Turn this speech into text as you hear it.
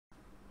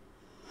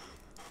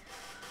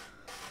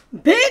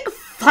Big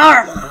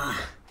Pharma.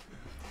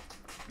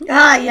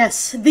 Ah,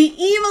 yes, the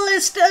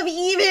evilest of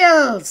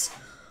evils.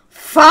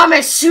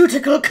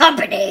 Pharmaceutical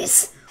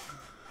companies.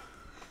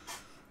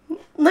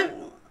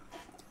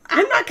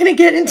 I'm not going to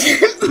get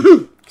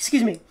into...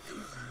 Excuse me.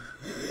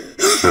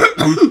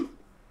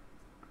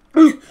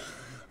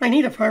 I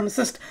need a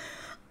pharmacist.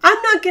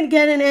 I'm not going to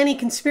get into any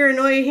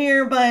conspiranoia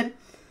here, but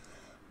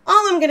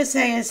all I'm going to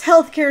say is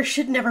healthcare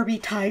should never be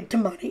tied to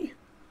money.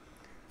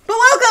 But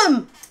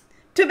welcome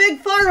to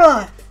Big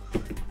Pharma.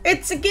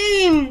 It's a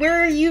game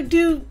where you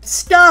do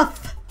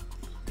stuff.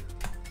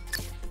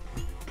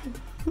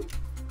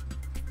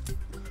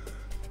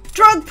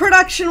 Drug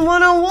Production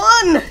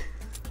 101.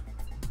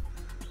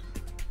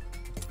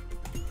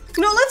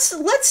 You know,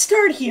 let's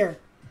start here.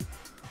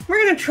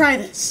 We're gonna try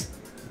this.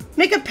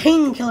 Make a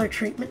painkiller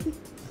treatment.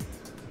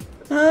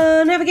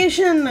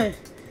 Navigation.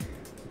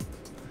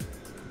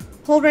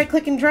 Hold right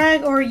click and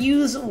drag or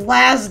use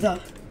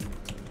WASDA.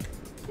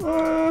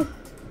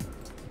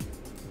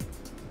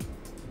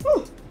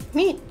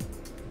 Neat.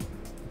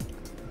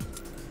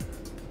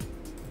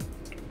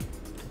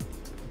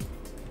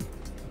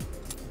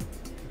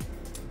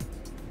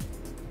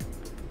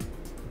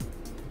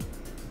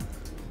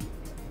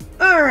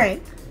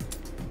 Alright.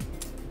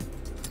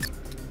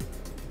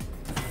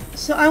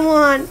 So I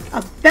want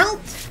a belt.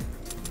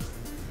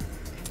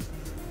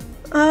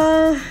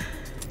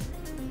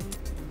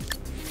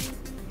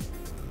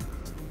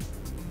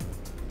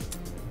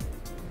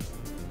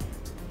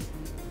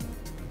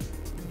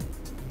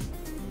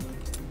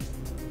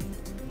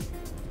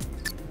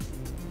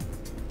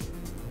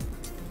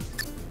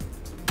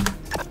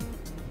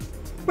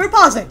 We're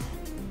pausing.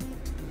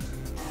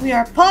 We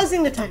are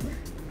pausing the timer.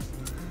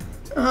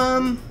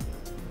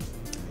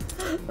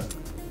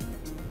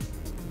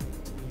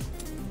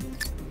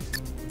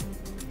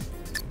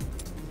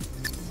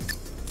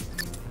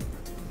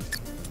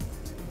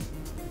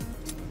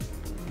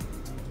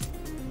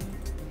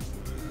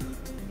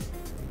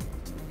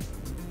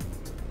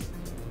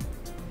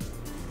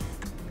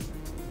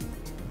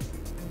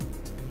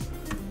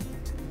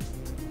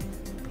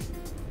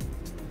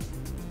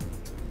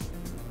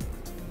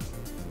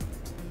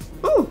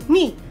 Oh,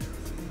 neat.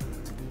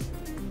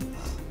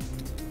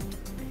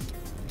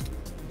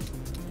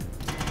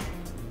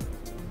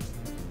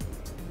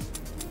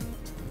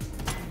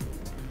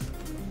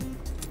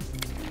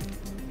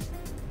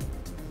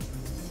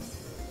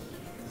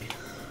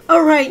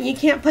 Alright, you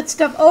can't put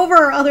stuff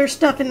over other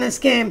stuff in this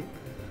game.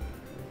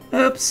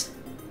 Oops.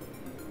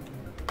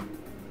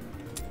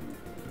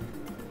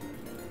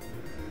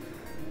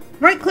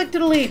 Right click to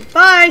delete.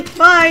 Bye,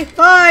 bye,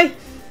 bye.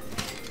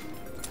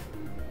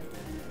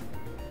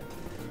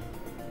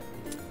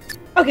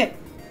 Okay,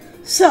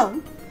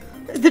 so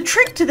the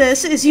trick to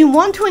this is you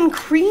want to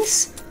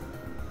increase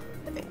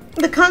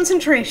the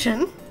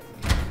concentration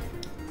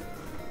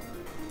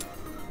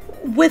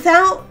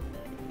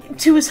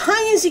to as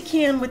high as you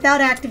can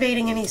without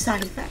activating any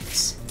side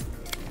effects.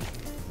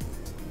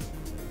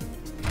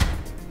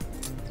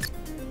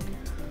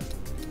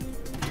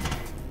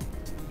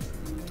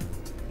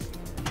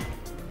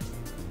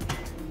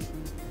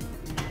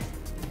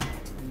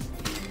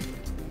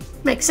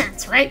 Makes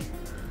sense, right?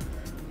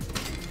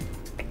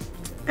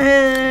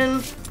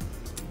 And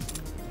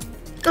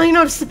you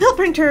notice the pill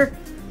printer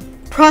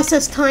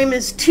process time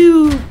is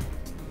 2,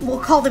 we'll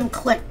call them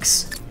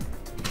clicks.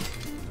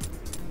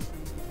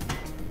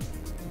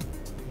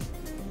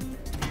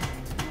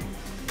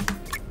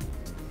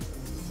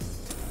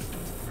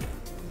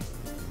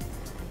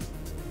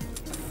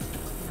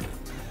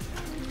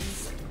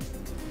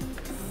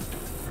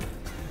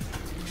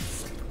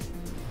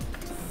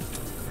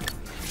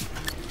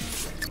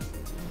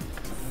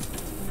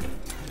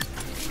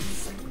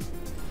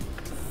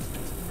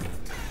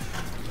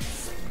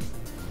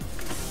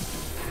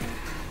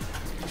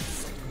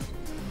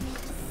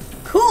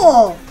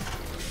 Cool!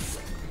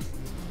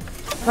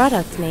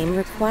 Product name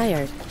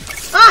required.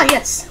 Ah,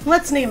 yes.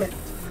 Let's name it.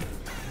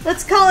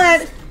 Let's call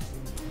it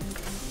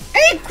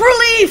Ache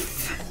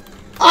Relief!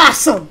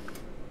 Awesome!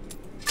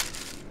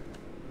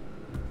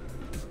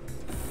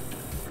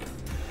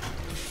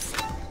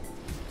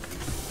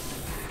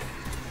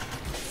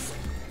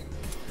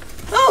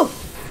 Oh!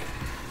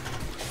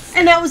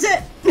 And that was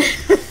it.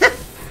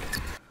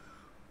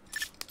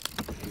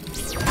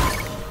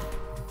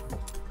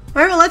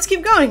 Alright, well, let's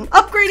keep going.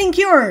 Upgrading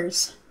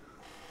cures.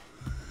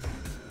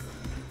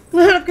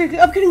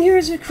 Upgrading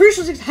cures are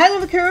crucial to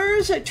high-level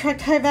cures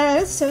attract high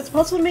values, so it's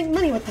possible to make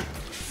money with them.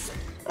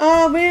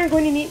 We're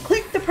going to need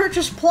click the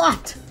purchase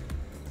plot.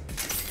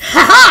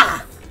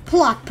 Haha!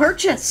 Plot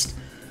purchased.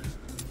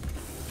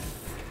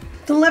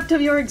 To the left of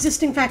your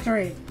existing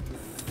factory.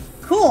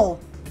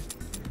 Cool.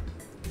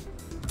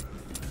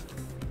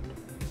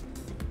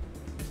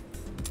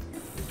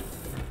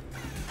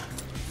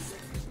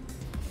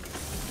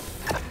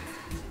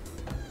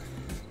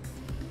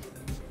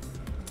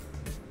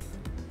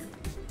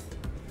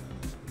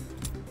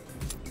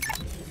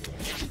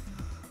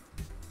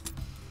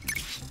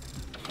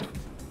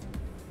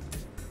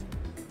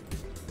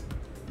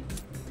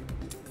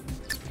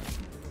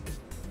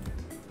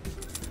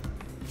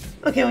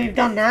 Okay, we've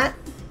done that.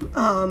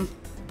 Oh,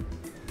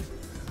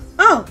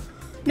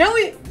 now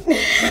we,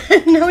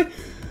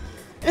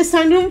 it's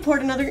time to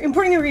import another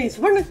importing ingredients.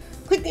 We're gonna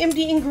click the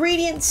empty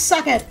ingredient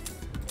socket.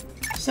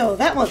 So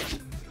that one.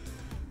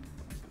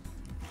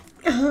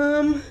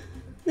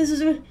 This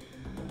is,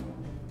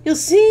 you'll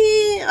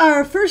see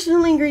our first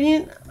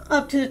ingredient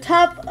up to the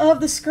top of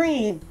the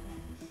screen.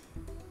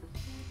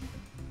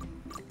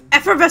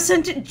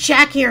 Effervescent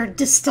Jack-Ear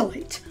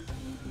Distillate.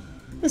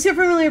 Let's see a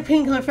familiar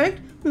painkiller effect.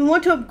 We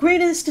want to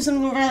upgrade this to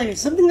something more valuable,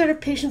 something that our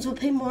patients will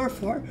pay more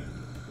for.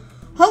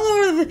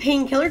 Hover over the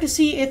painkiller to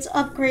see its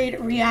upgrade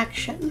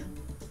reaction.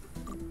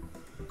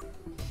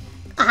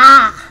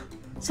 Ah!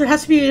 So it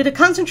has to be at a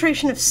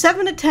concentration of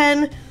 7 to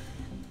 10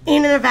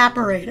 in an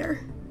evaporator.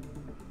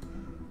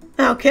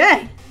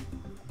 Okay.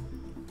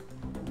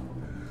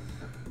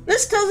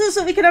 This tells us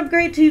that we can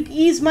upgrade to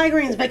ease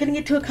migraines by getting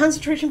it to a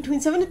concentration between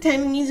 7 to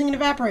 10 and using an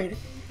evaporator.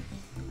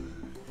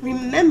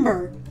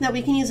 Remember that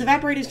we can use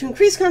evaporators to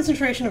increase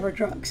concentration of our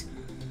drugs.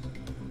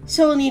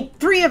 So we'll need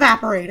 3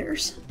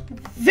 evaporators.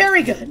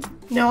 Very good.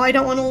 No, I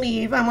don't want to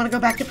leave. I want to go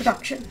back to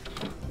production.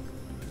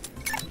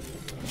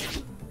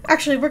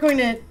 Actually, we're going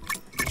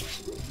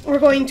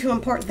to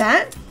import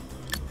that.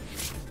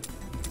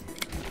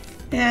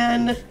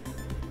 And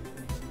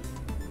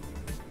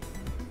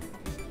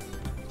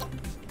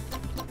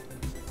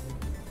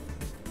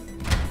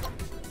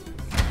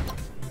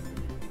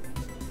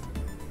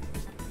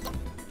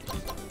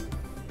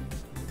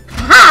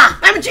ha!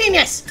 I'm a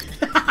genius!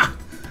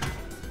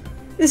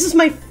 This is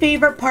my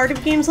favorite part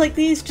of games like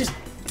these, just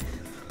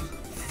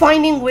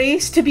finding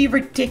ways to be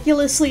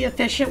ridiculously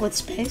efficient with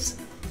space.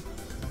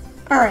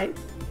 Alright.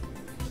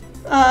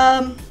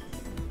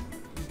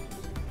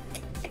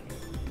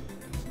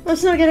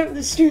 Let's not get it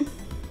this turn.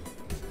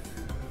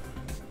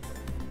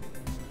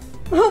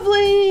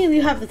 Hopefully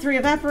you have the 3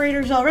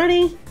 evaporators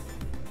already.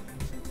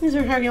 These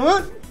are however you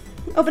want.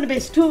 Open a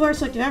basic toolbar,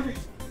 select evaporator.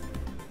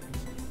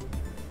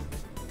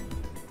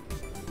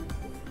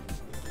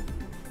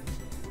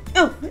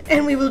 Oh,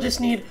 and we will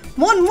just need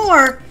 1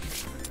 more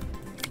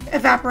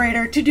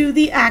evaporator to do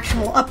the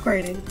actual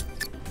upgrading.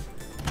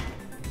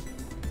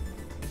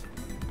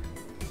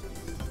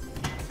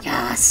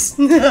 Yes!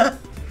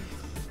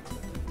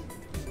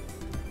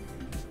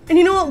 And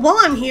you know what? While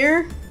I'm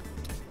here,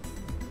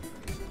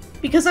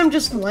 because I'm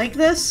just like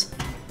this,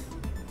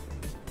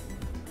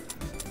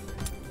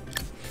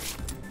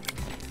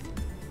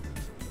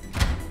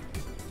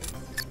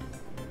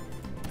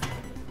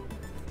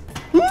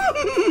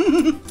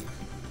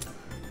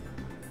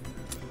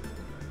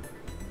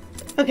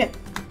 okay.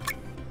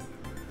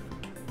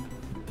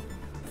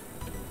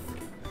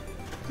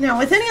 Now,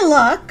 with any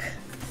luck,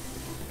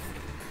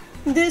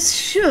 this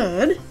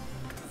should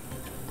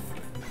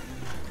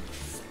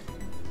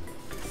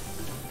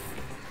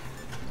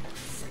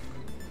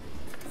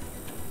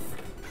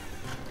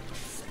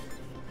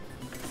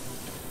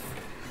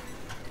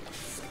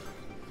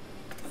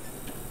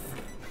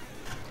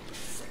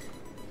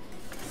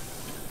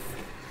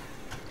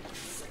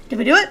Did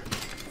we do it?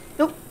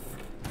 Nope.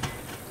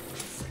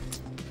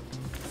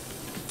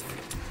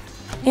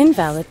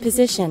 Invalid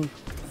position.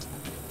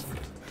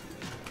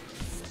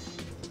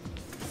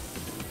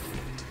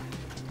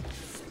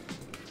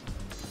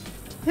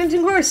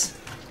 Hunting horse.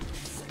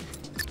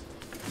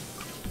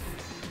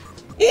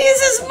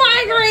 Eases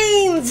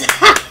migraines!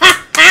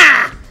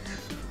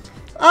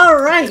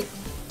 Alright.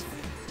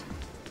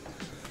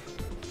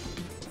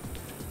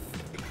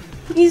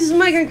 Eases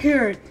migraine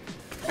cure.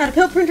 Add a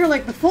pill printer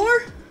like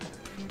before?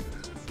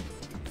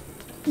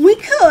 We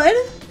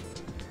could.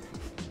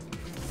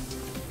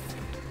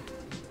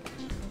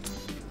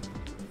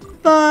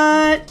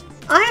 But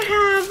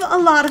I have a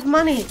lot of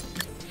money.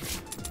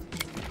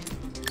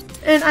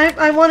 And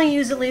I want to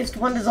use at least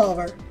 1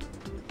 dissolver.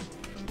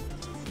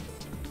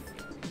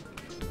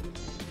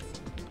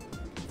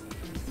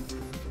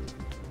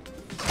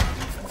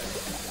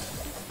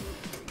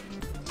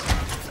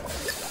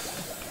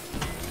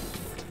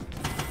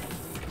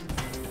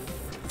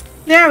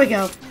 There we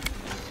go.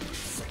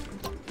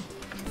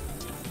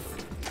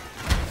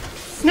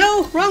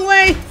 No, wrong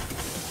way.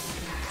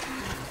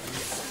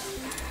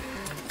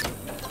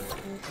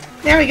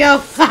 There we go.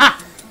 Haha.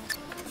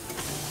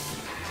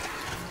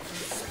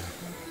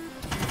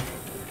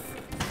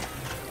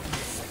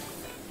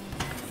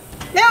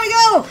 There we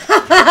go!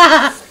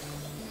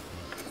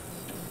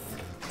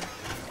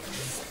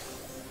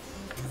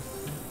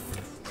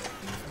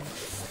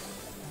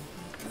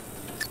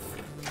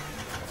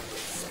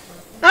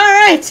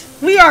 Alright!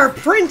 We are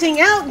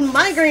printing out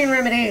migraine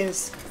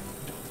remedies!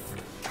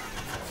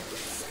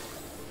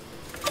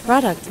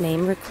 Product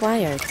name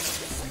required.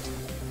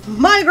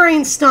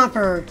 Migraine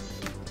Stomper!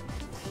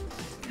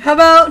 How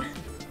about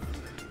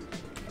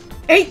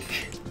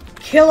Ache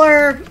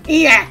Killer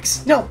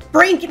EX? No,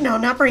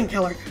 not Brain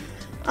Killer.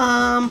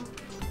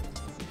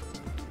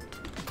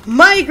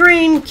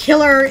 Migraine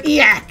Killer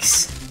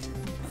EX.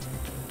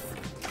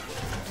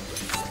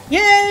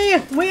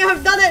 Yay! We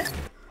have done it!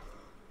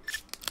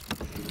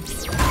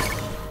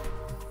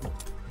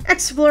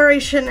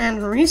 Exploration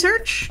and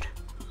research.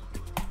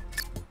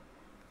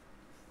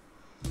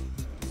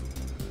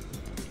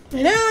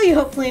 And now you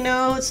hopefully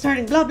know it's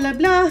starting blah blah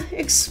blah.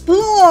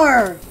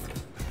 Explore!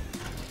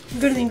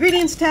 Go to the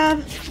ingredients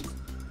tab.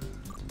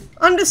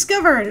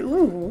 Undiscovered.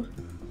 Ooh.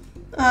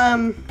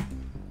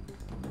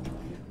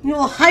 You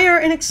will hire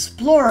an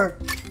explorer.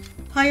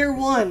 Hire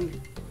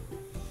one.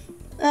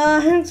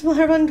 Hence we'll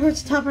hire button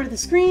towards the top part of the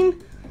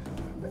screen.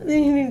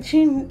 Then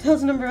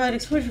tells the number of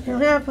explorers we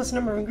can have, plus the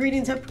number of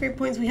ingredients, upgrade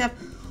points we have.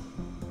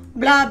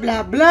 Blah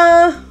blah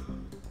blah.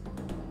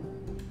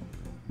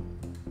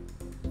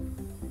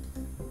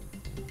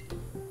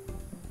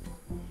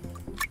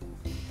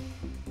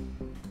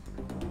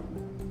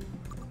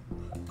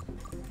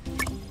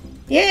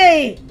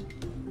 Yay!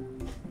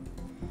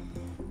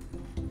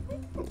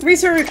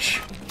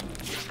 Research!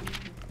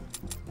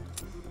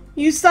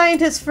 Use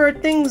scientists for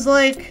things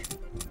like...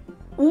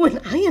 Ooh, an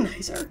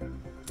ionizer.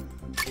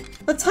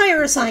 Let's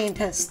hire a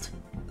scientist.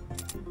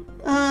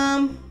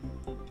 And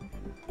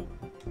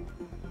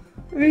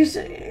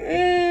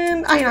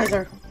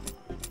ionizer.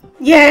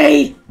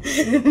 Yay!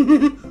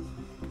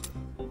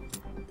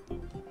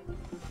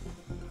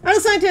 Other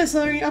scientists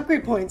are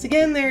upgrade points.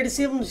 Again, they're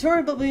disabled and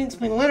short, but we need to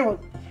explain the latter one.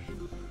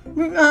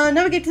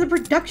 Navigate to the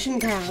production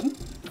tab.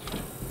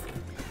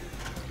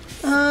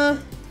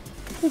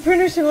 The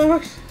printers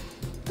to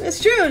it's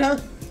true, huh?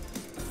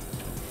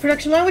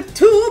 Production line with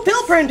 2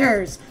 pill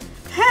printers.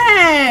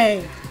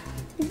 Hey!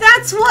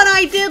 That's what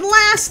I did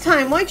last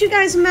time. Why'd you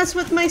guys mess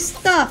with my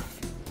stuff?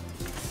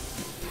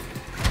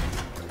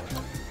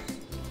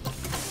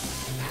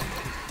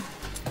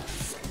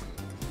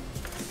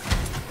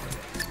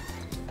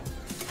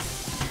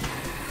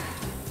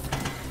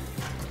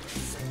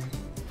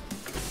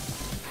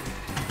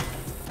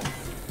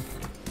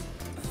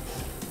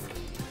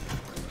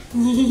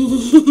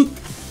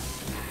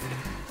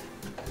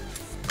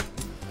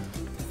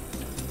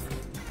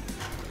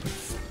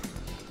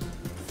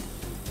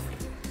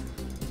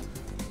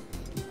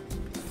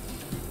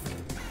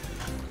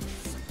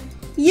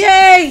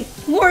 Yay!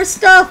 More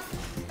stuff!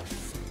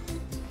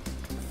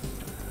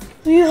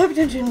 You have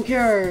hypertension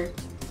cure.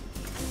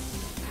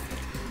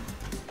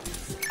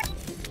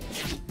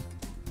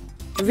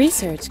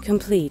 Research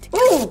complete.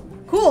 Ooh,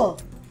 cool.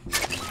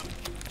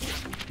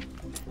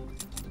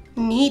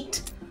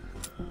 Neat.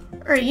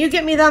 Alright, you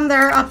get me them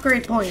their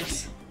upgrade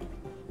points.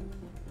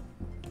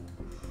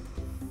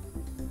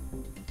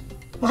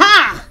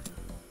 Ha!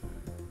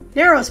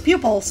 Narrows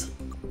pupils.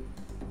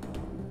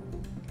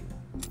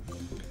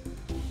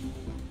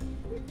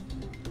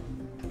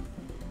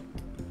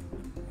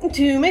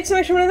 To make some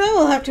extra money though,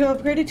 we'll have to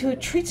upgrade it to a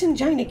treats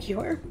angina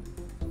cure.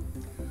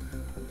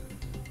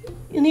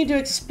 You need to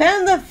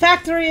expand the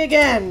factory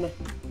again.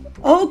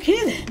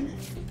 Okay then.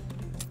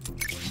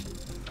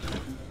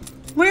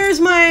 Where's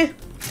my...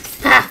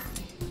 Ha!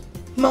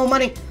 More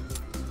money.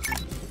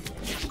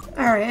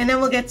 Alright, and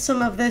then we'll get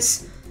some of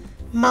this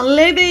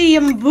Malebe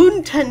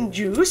Yambuntan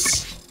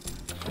juice.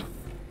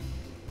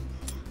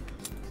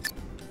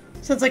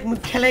 Sounds like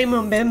Mukele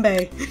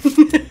Mumbembe.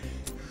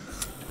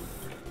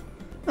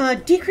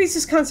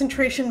 Decreases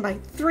concentration by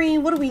 3.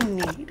 What do we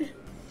need?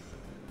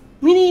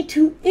 We need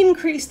to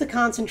increase the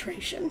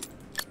concentration.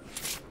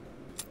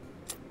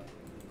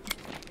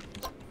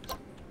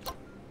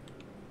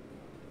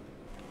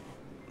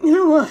 You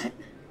know what?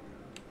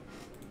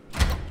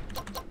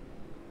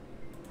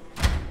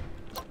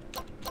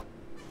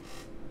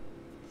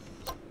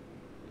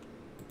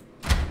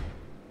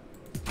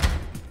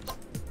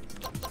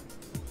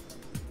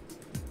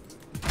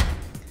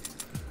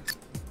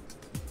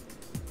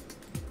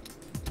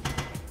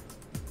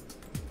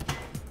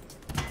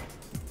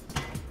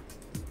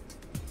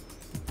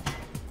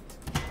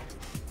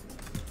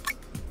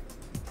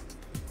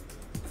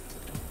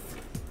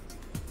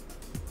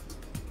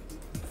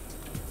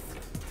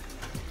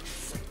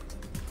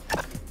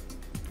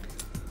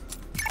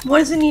 What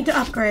does it need to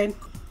upgrade?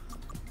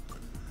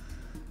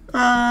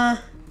 And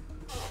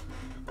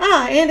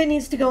it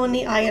needs to go in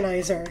the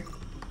ionizer.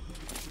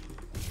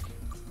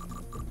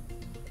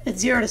 It's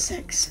 0 to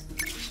 6.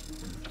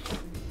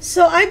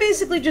 So I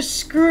basically just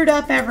screwed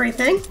up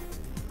everything.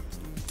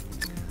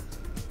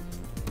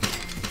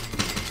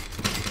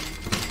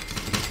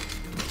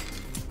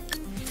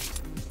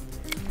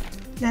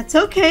 That's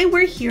okay,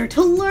 we're here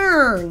to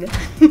learn.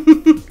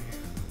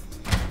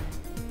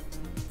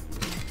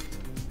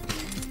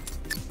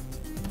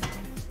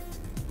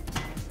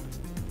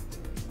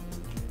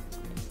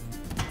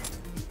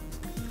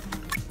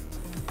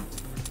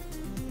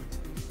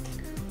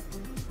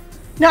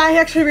 No, I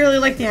actually really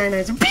like the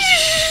ionizer.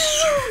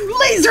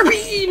 Laser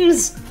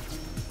beams!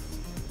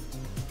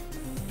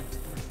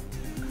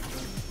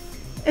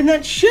 And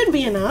that should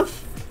be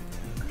enough.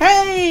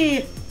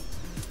 Hey!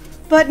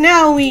 But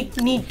now we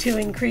need to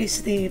increase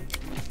the...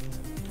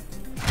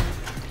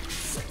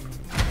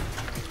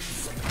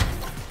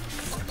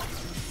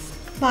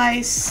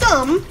 by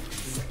some...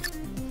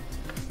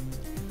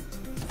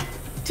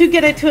 to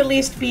get it to at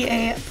least be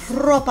a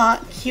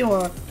proper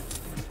cure.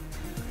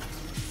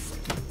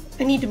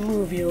 I need to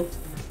move you.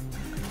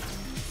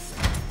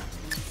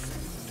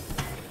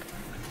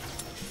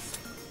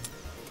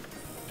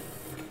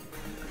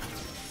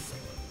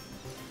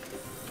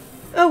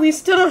 we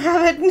still don't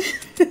have it.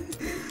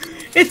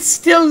 It's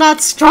still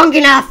not strong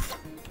enough.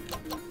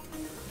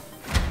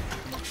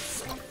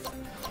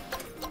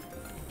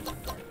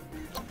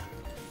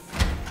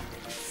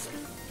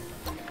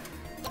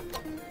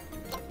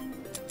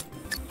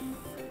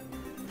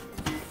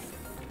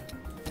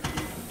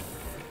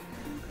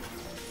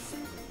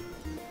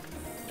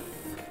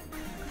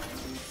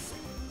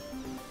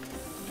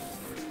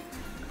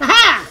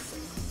 Aha!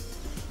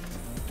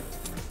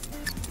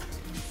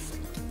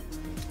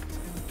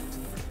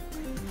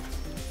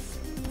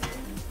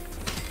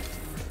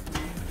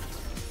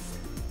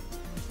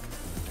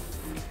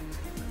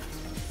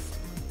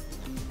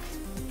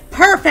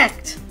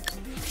 Perfect!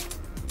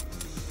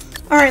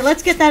 Alright,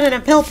 let's get that in a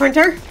pill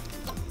printer.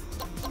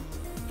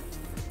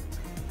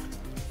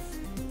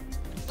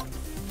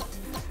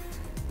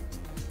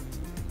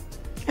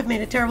 I've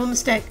made a terrible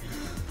mistake.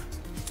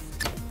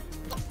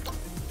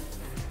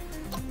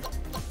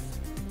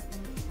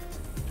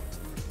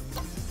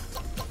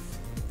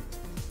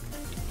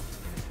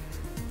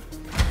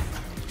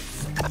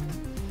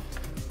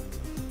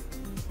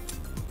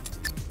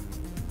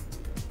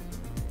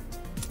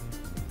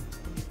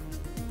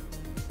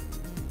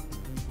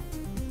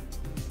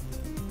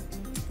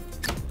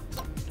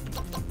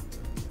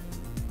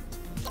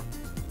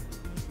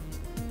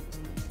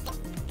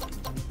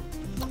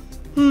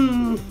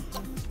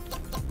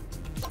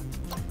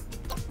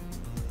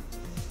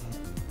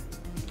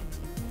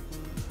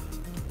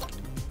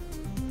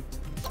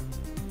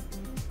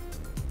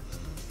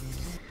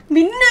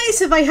 It'd be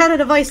nice if I had a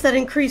device that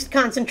increased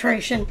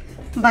concentration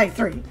by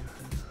 3.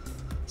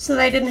 So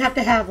that I didn't have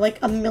to have like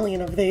a million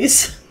of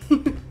these.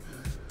 You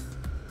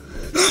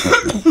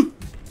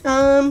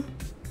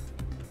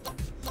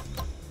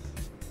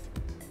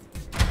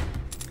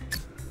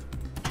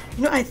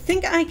know, I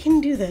think I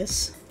can do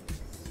this.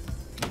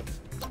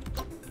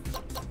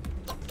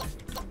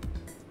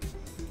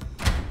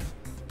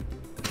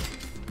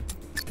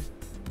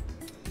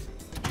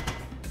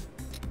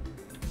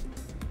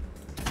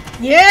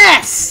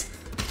 Yes!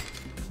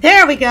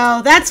 There we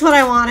go. That's what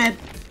I wanted.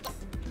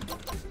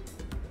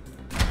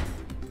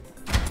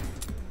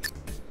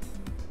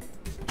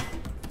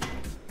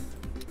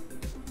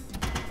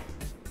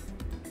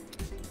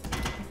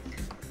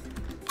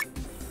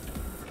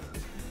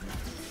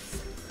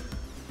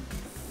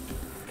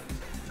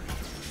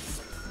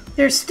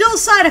 There's still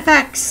side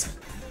effects.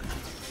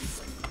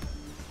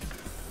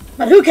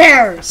 But who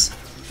cares?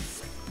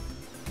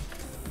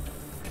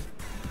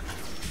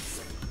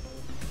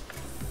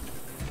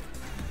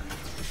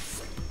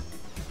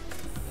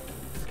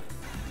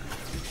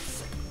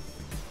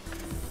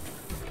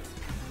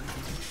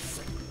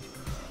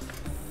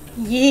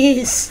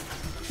 Yes.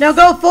 Now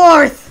go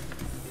forth.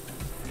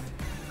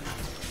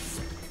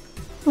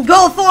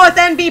 Go forth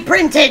and be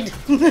printed.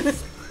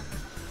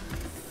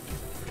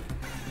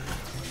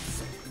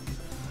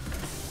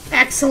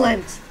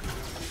 Excellent.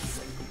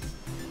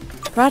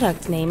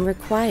 Product name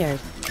required.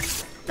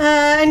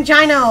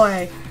 Angina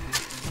away.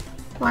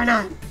 Why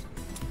not?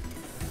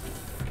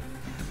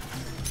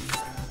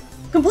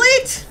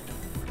 Complete.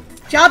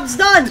 Job's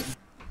done.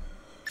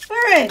 All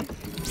right.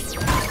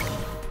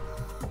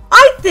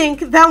 I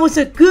think that was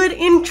a good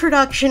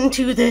introduction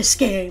to this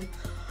game.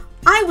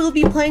 I will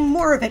be playing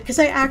more of it because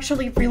I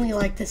actually really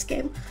like this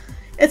game.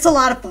 It's a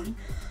lot of fun.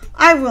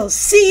 I will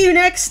see you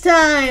next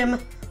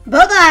time.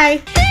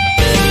 Bye-bye.